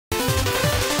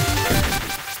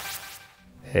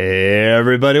Hey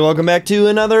everybody, welcome back to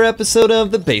another episode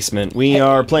of The Basement. We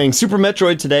are playing Super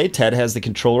Metroid today. Ted has the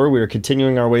controller. We are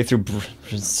continuing our way through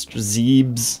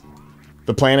Zeebs,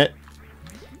 the planet.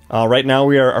 Right now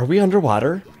are we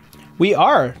underwater? We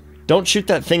are. Don't shoot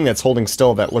that thing that's holding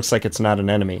still that looks like it's not an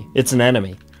enemy. It's an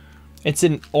enemy.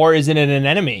 Or isn't it an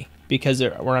enemy? Because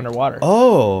we're underwater.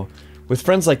 Oh, with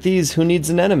friends like these, who needs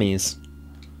an enemies?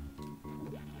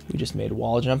 We just made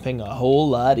wall jumping a whole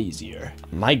lot easier.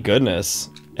 My goodness.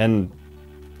 And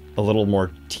a little more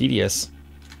tedious.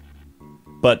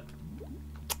 But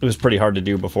it was pretty hard to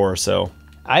do before, so...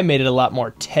 I made it a lot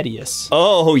more tedious.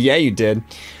 Oh, yeah, you did.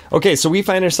 Okay, so we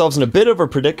find ourselves in a bit of a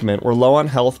predicament. We're low on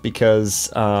health because,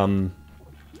 Well,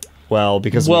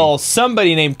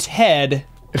 somebody named Ted...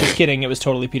 Just kidding, it was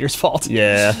totally Peter's fault.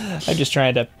 Yeah. I'm just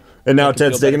trying to... And now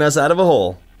Ted's digging us out of a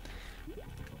hole.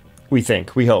 We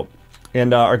think, we hope.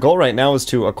 And our goal right now is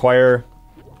to acquire...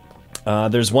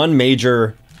 there's one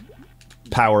major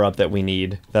power-up that we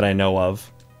need that I know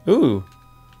of. Ooh.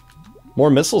 More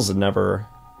missiles it never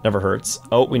hurts.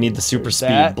 Oh, we need the super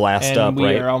speed blast up,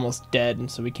 right? we are almost dead, and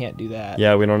so we can't do that.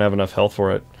 Yeah, we don't have enough health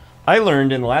for it. I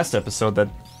learned in the last episode that...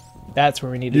 That's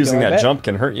where we need to go. Using that jump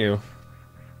can hurt you.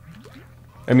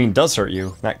 I mean, does hurt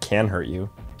you, not can hurt you.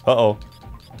 Uh-oh.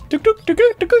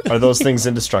 Are those things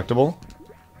indestructible?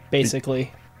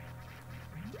 Basically.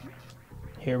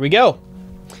 Here we go.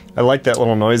 I like that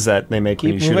little noise that they make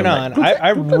when you shoot them. Keep moving on.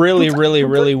 I really, really,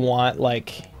 really want,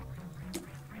 like...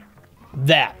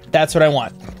 that. That's what I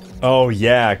want. Oh,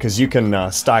 yeah, because you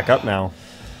can stock up now.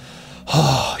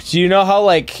 Do you know how,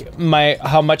 like,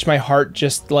 how much my heart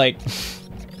just, like,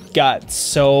 got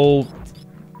so...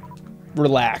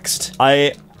 relaxed?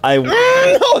 No,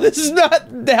 this is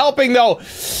not helping, though.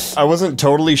 I wasn't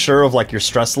totally sure of, like, your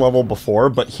stress level before,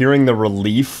 but hearing the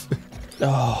relief...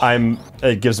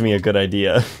 it gives me a good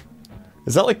idea.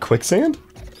 Is that like quicksand?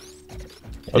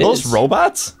 Are those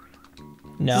robots?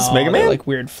 No, is this Megaman? They're like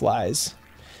weird flies.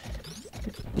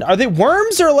 Are they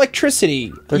worms or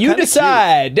electricity? You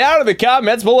decide. Cute. Down in the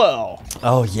comments below.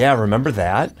 Oh yeah, remember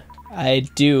that? I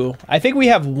do. I think we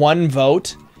have one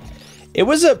vote. It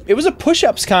was a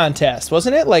push-ups contest,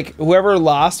 wasn't it? Like whoever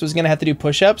lost was gonna have to do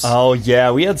push-ups. Oh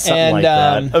yeah, we had something like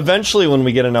that. Eventually, when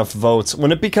we get enough votes,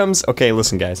 when it becomes okay,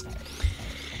 listen, guys.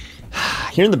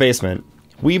 Here in the basement,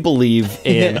 we believe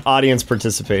in audience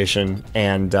participation,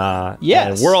 and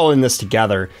yes, and we're all in this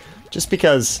together. Just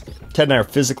because Ted and I are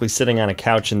physically sitting on a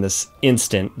couch in this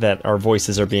instant that our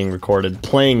voices are being recorded,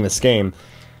 playing this game,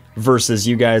 versus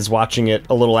you guys watching it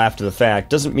a little after the fact,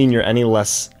 doesn't mean you're any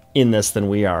less in this than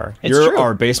we are. You're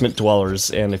our basement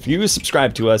dwellers, and if you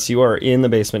subscribe to us, you are in the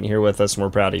basement here with us, and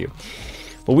we're proud of you.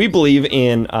 But we believe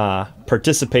in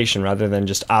participation rather than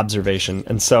just observation,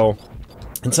 and so...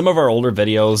 in some of our older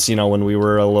videos, you know, when we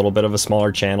were a little bit of a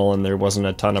smaller channel and there wasn't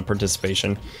a ton of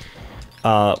participation,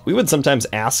 we would sometimes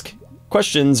ask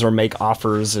questions or make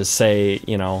offers to say,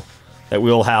 you know, that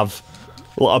we'll have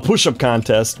a push-up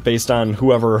contest based on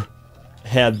whoever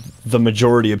had the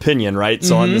majority opinion, right?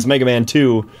 So on this Megaman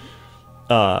 2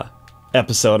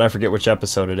 episode, I forget which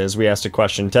episode it is, we asked a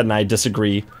question. Ted and I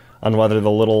disagree on whether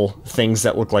the little things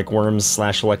that look like worms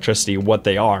 / electricity, what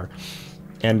they are.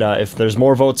 And if there's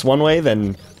more votes one way,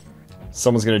 then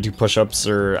someone's going to do push-ups,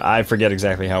 or I forget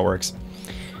exactly how it works.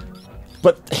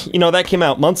 But, you know, that came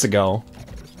out months ago,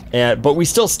 but we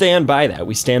still stand by that.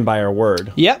 We stand by our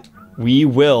word. Yep. We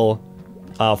will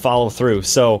follow through.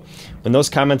 So when those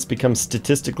comments become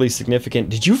statistically significant,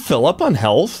 did you fill up on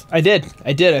health? I did.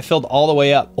 I filled all the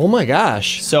way up. Oh my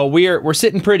gosh. So we're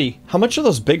sitting pretty. How much are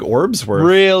those big orbs worth?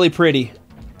 Really pretty.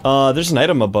 There's an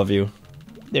item above you.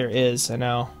 There is, I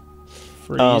know.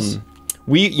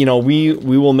 We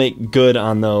will make good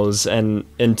on those, and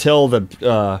until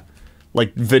the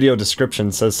like video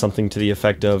description says something to the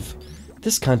effect of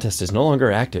this contest is no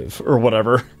longer active or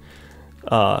whatever,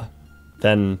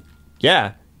 then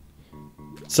yeah.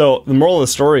 So the moral of the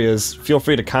story is feel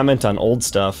free to comment on old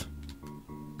stuff.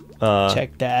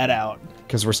 Check that out.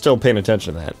 Because we're still paying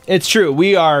attention to that. It's true.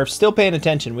 We are still paying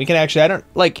attention. We can actually I don't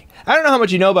know how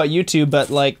much you know about YouTube, but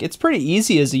like it's pretty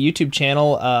easy as a YouTube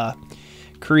channel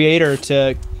creator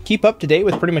to keep up to date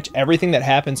with pretty much everything that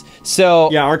happens.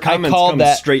 So yeah, our comments come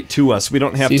straight to us. We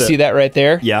don't have to. You see that right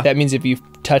there? Yeah. That means if you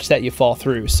touch that, you fall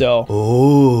through. So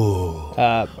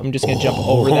I'm just gonna jump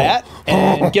over that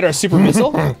and get our super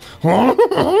missile.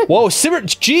 Whoa,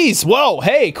 jeez, whoa,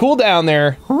 hey, cool down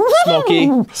there,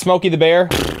 Smokey the bear.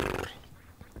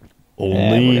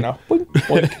 Only. We're gonna boink,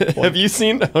 boink, boink. Have you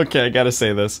seen? Okay, I gotta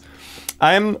say this.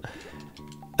 I'm.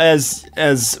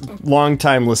 As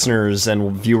longtime listeners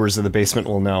and viewers of The Basement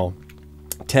will know,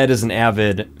 Ted is an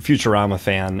avid Futurama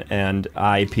fan, and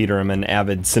I, Peter, am an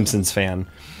avid Simpsons fan.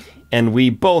 And we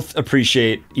both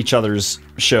appreciate each other's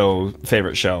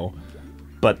favorite show.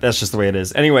 But that's just the way it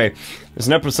is. Anyway, there's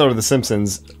an episode of The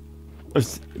Simpsons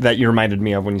that you reminded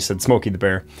me of when you said Smokey the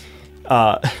Bear.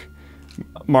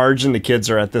 Marge and the kids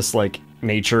are at this, like,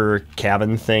 nature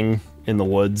cabin thing in the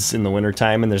woods in the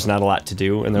wintertime, and there's not a lot to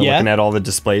do. And they're looking at all the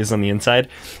displays on the inside.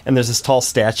 And there's this tall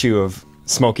statue of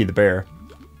Smokey the Bear.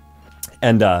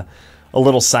 And a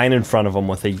little sign in front of them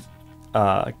with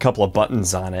a couple of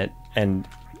buttons on it. And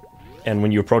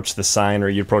when you approach the sign or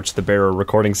you approach the bear, a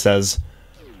recording says,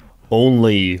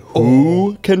 "Only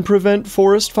who can prevent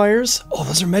forest fires?" Oh,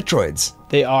 those are Metroids.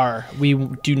 They are. We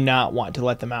do not want to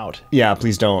let them out. Yeah,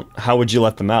 please don't. How would you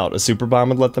let them out? A super bomb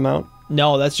would let them out?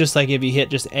 No, that's just like if you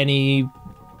hit just any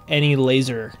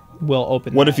laser will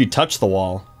open. What if you touch the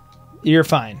wall? You're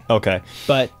fine. Okay.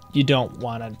 But you don't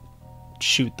want to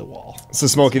shoot the wall. So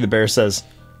Smokey the Bear says,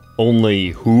 "Only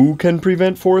who can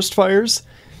prevent forest fires?"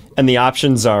 And the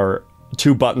options are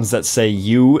 2 buttons that say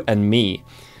you and me.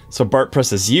 So Bart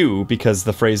presses you because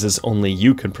the phrase is "only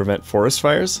you can prevent forest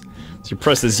fires." So he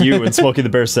presses you, and Smokey the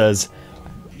Bear says,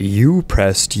 "You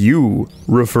pressed you,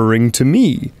 referring to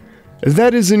me.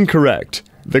 That is incorrect.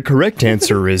 The correct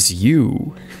answer is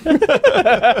you."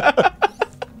 That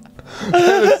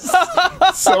is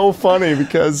so funny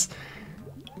because...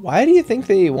 Why do you think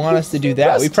they want us to do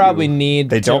that? We probably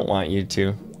need They don't want you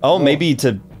to. Oh, maybe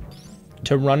to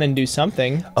run and do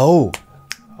something. Oh,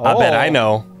 I bet I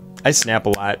know. I snap a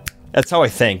lot. That's how I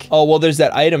think. Oh, well, there's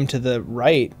that item to the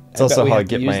right. It's also how I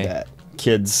get my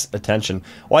kids' attention.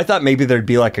 Well, I thought maybe there'd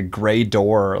be like a gray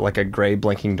door, like a gray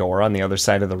blinking door on the other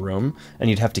side of the room, and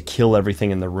you'd have to kill everything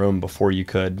in the room before you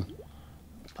could.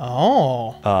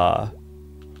 Oh.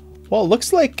 Well, it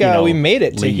looks like we made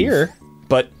it to here.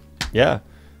 But, yeah.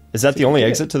 Is that the only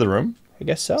exit to the room? I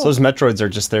guess so. So those Metroids are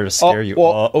just there to scare you.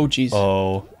 Well, oh, jeez.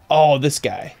 Oh, this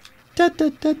guy.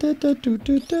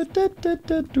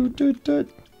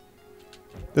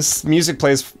 This music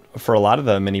plays for a lot of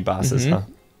the mini bosses, huh?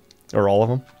 Or all of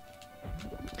them.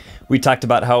 We talked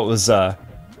about how it was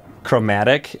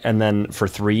chromatic, and then for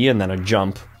 3, and then a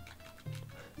jump.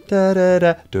 Oh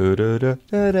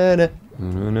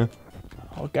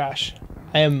gosh,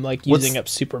 I am like using up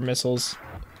super missiles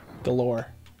galore.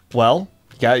 Well,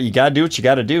 you gotta do what you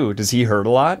gotta do. Does he hurt a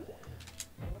lot?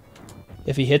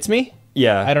 If he hits me?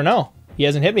 Yeah. I don't know. He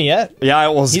hasn't hit me yet. Yeah, I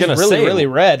was gonna say. He's really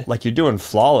red. Like you're doing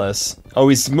flawless. Oh,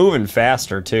 he's moving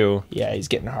faster too. Yeah, he's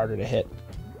getting harder to hit.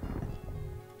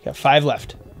 Got 5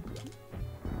 left.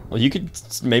 Well, you could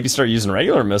maybe start using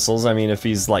regular missiles. I mean, if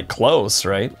he's like close,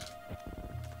 right?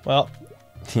 Well,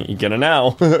 you get it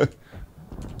now.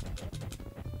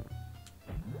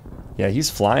 Yeah, he's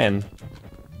flying.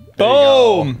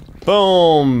 Boom!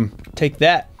 Boom! Take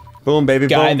that. Boom, baby,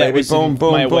 Guy boom, that baby, was boom, in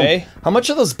boom, my boom. way. How much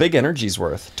are those big energies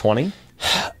worth? 20?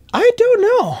 I don't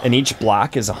know. And each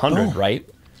block is 100, right?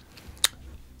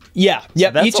 Yeah,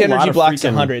 yep. that's Each a lot energy of block's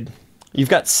freaking- 100. You've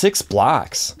got 6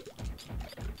 blocks.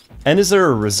 And is there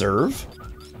a reserve?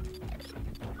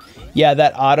 Yeah,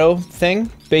 that auto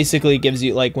thing basically gives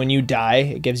you, like, when you die,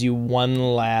 it gives you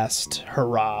one last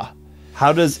hurrah.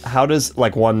 How does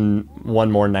like one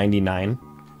more 99?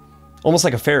 Almost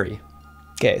like a fairy.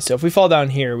 Okay, so if we fall down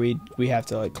here, we have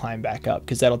to like climb back up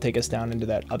because that'll take us down into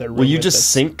that other room. Will you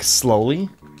just sink slowly?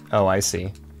 Oh, I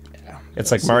see. Yeah,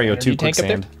 it's like Mario 2 tank up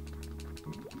there? quicksand.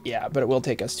 Yeah, but it will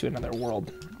take us to another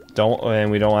world.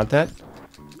 And we don't want that?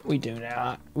 We do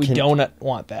not. We don't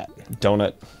want that.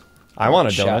 Donut. I want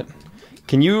a donut. Shot.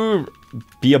 Can you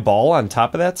be a ball on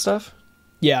top of that stuff?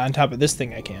 Yeah, on top of this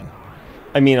thing I can.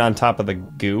 I mean, on top of the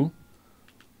goo?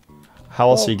 How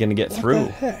else are you going to get through? What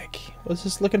the heck? I was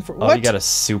just looking for... Oh, what? you got a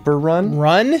super run?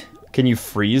 Run? Can you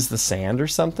freeze the sand or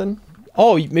something?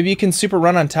 Oh, maybe you can super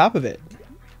run on top of it.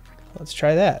 Let's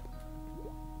try that.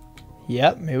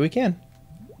 Yep, maybe we can.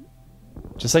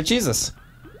 Just like Jesus.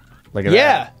 Look at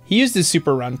Yeah, that. he used his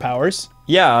super run powers.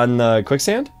 Yeah, on the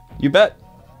quicksand? You bet.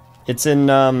 It's in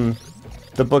the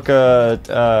book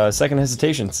Second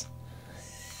Hesitations.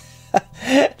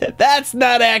 That's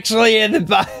not actually in the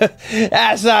Bible.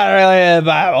 That's not really in the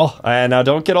Bible. Now,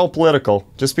 don't get all political.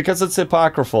 Just because it's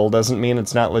apocryphal doesn't mean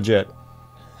it's not legit.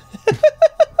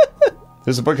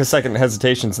 There's a book of Second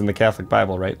Hesitations in the Catholic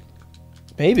Bible, right?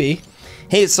 Maybe.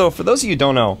 Hey, so for those of you who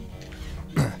don't know,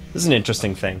 this is an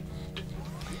interesting thing.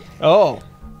 Oh.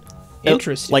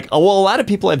 Interesting. Like, well, a lot of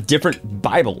people have different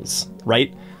Bibles,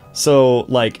 right? So,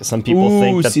 like, some people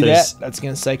think that see there's... That's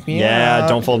gonna psych me out. Yeah,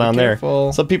 don't fall down Careful.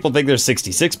 there. Some people think there's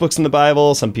 66 books in the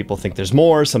Bible. Some people think there's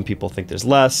more. Some people think there's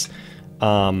less.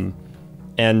 You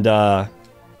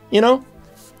know,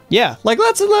 Yeah. Like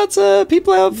lots of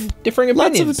people have Differing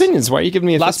opinions. lots of opinions. Why are you giving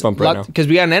me a fist bump right now? Because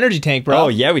we got an energy tank, bro. Oh,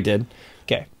 yeah, we did.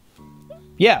 Okay.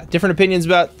 Yeah, different opinions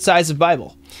about size of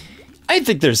Bible. I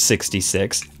think there's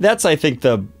 66. That's, I think,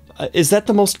 is that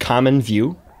the most common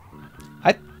view?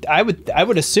 I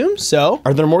would assume so.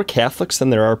 Are there more Catholics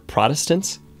than there are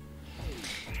Protestants?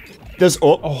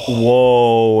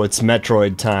 Whoa, it's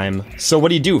Metroid time. So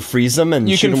what do? Freeze them and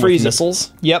shoot them with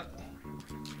missiles? Yep.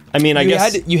 I mean, I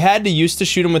guess... you had to used to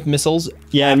shoot them with missiles.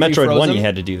 Yeah, in Metroid 1 you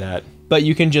had to do that. But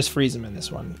you can just freeze them in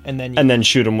this one. And then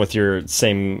shoot them with your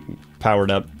same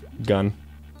powered up gun.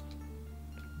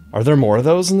 Are there more of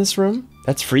those in this room?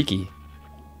 That's freaky.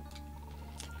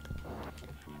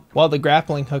 Well, the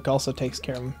grappling hook also takes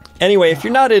care of them. Anyway, if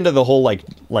you're not into the whole like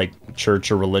church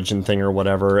or religion thing or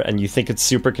whatever, and you think it's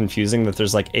super confusing that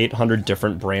there's like 800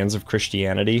 different brands of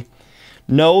Christianity,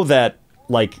 know that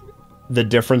like the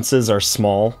differences are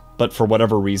small, but for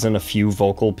whatever reason, a few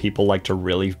vocal people like to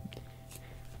really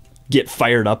get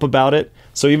fired up about it.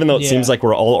 So even though it seems like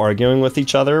we're all arguing with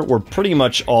each other, we're pretty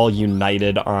much all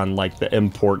united on like the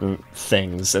important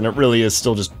things, and it really is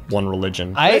still just one religion.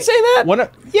 Did I say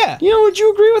that? Yeah. You know, would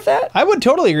you agree with that? I would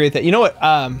totally agree with that. You know what?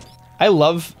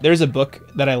 There's a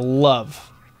book that I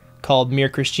love called Mere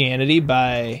Christianity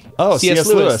by C.S.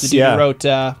 Lewis. The dude who wrote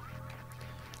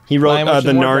he wrote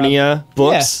the Narnia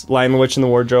books, Lion, the Witch, and the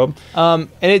Wardrobe. And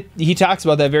he talks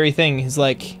about that very thing. He's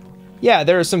like, yeah,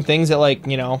 there are some things that, like,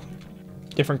 you know,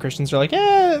 different Christians are like,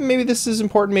 maybe this is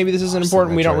important, maybe this isn't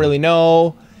important, we don't really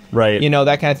know. Right. You know,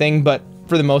 that kind of thing. But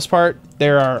for the most part,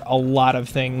 there are a lot of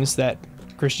things that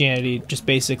Christianity just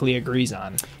basically agrees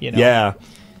on, you know? Yeah.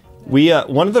 We,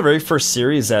 one of the very first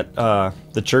series at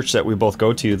the church that we both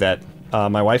go to that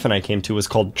my wife and I came to was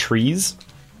called Trees.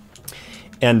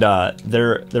 And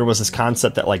there was this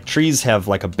concept that, like, trees have,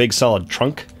 like, a big solid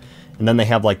trunk, and then they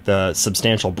have, like, the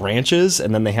substantial branches,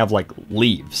 and then they have, like,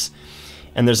 leaves.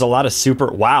 And there's a lot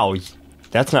of wow,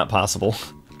 that's not possible.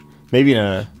 maybe in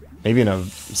a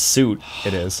suit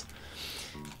it is.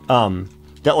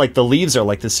 That, like, the leaves are,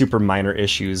 like, the super minor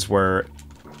issues where,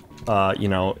 you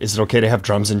know, is it okay to have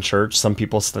drums in church? Some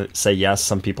people say yes,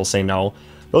 some people say no.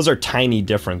 Those are tiny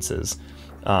differences.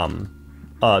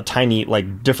 Tiny,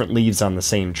 like, different leaves on the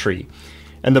same tree.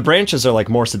 And the branches are, like,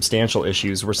 more substantial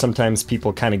issues where sometimes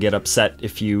people kind of get upset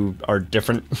if you are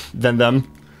different than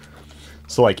them.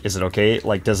 So, like, is it okay?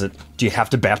 Like, do you have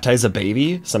to baptize a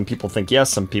baby? Some people think yes,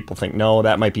 some people think no.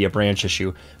 That might be a branch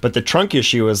issue. But the trunk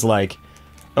issue is, like,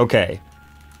 okay,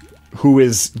 who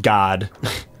is God?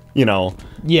 You know?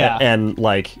 Yeah. And,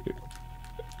 like...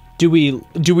 Do we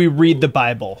read the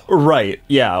Bible? Right,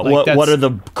 yeah. Like, what are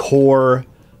the core,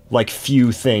 like,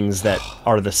 few things that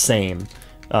are the same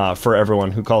for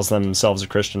everyone who calls themselves a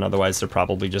Christian? Otherwise, they're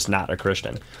probably just not a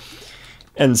Christian.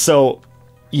 And so...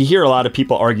 you hear a lot of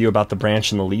people argue about the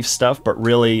branch and the leaf stuff, but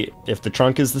really, if the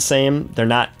trunk is the same, they're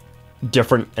not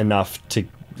different enough to,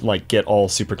 like, get all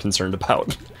super concerned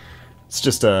about. It's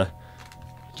just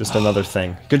another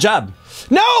thing. Good job.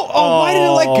 No! Oh, why did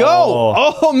it let go?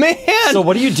 Oh, man! So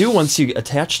what do you do once you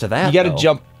attach to that, You gotta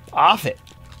jump off it.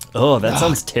 Oh, that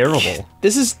sounds terrible.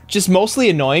 This is just mostly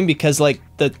annoying because, like,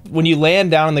 when you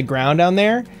land down on the ground down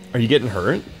there... Are you getting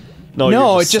hurt? No,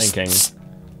 you're it just sinking.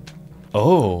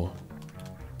 Oh.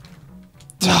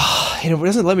 It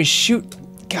doesn't let me shoot.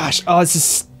 Gosh, it's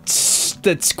just...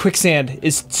 that's quicksand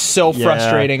is so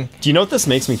frustrating. Do you know what this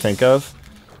makes me think of?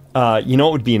 You know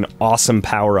what would be an awesome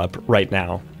power-up right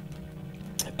now?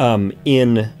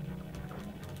 In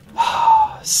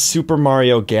Super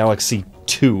Mario Galaxy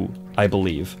 2, I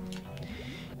believe,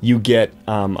 you get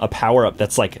a power-up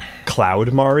that's like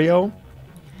Cloud Mario,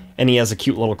 and he has a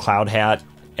cute little cloud hat,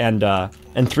 and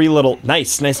three little...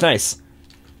 Nice.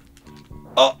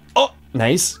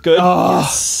 Nice, good,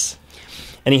 yes.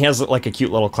 And he has like a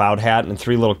cute little cloud hat, and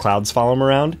three little clouds follow him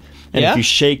around. And if you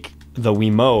shake the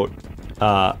Wiimote,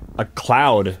 a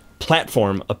cloud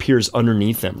platform appears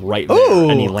underneath him right there,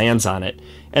 and he lands on it.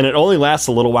 And it only lasts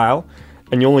a little while,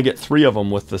 and you only get 3 of them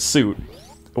with the suit.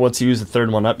 Once you use the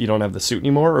third one up, you don't have the suit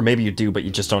anymore, or maybe you do, but you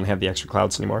just don't have the extra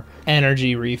clouds anymore.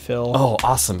 Energy refill. Oh,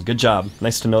 awesome, good job.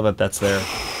 Nice to know that that's there.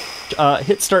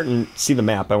 Hit start and see the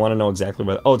map. I want to know exactly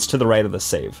where... Oh, it's to the right of the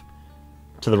save.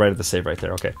 To the right of the save right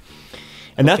there, okay.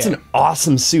 And that's an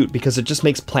awesome suit because it just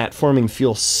makes platforming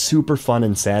feel super fun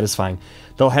and satisfying.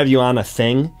 They'll have you on a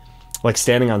thing, like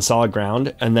standing on solid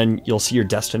ground, and then you'll see your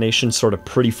destination sort of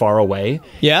pretty far away.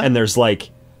 Yeah. And there's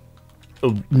like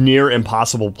near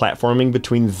impossible platforming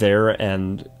between there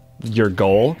and your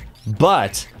goal.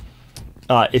 But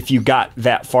if you got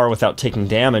that far without taking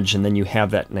damage, and then you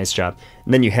have that... Nice job.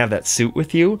 And then you have that suit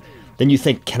with you, Then you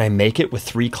think, can I make it with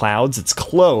 3 clouds? It's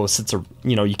close. It's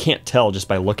you can't tell just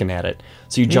by looking at it.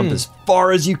 So you jump as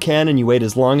far as you can, and you wait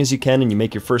as long as you can, and you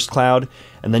make your first cloud,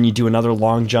 and then you do another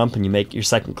long jump, and you make your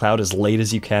second cloud as late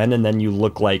as you can, and then you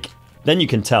look like, then you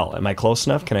can tell, am I close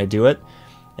enough? Can I do it?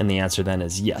 And the answer then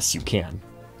is yes, you can.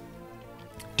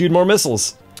 Dude, more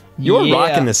missiles. You're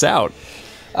rocking this out.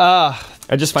 I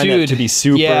just find that to be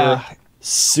super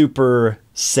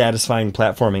satisfying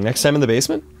platforming. Next time in the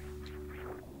basement?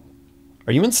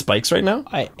 Are you in spikes right now?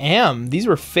 I am. These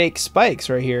were fake spikes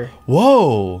right here.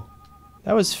 Whoa.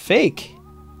 That was fake.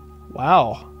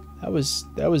 Wow. That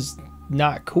was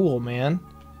not cool, man.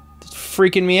 It's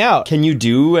freaking me out. Can you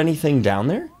do anything down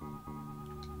there?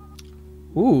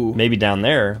 Ooh. Maybe down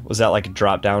there. Was that like a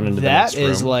drop down into the next room? That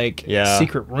is like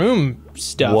secret room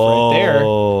stuff right there.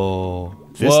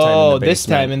 Whoa. This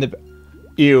time in the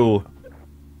Ew.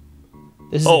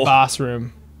 This is the boss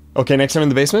room. Okay, next time in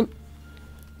the basement?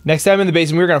 Next time in the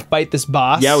basement, we're going to fight this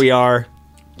boss. Yeah, we are.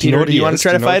 Do you want to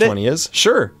try to fight it? Which one he is?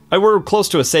 Sure. We're close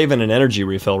to a save and an energy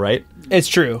refill, right? It's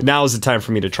true. Now is the time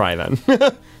for me to try then.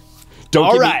 Don't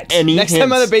All give right. me any Next hints.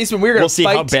 time in the basement, we're going to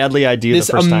fight how badly I do this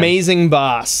the first time. amazing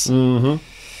boss. Mm-hmm.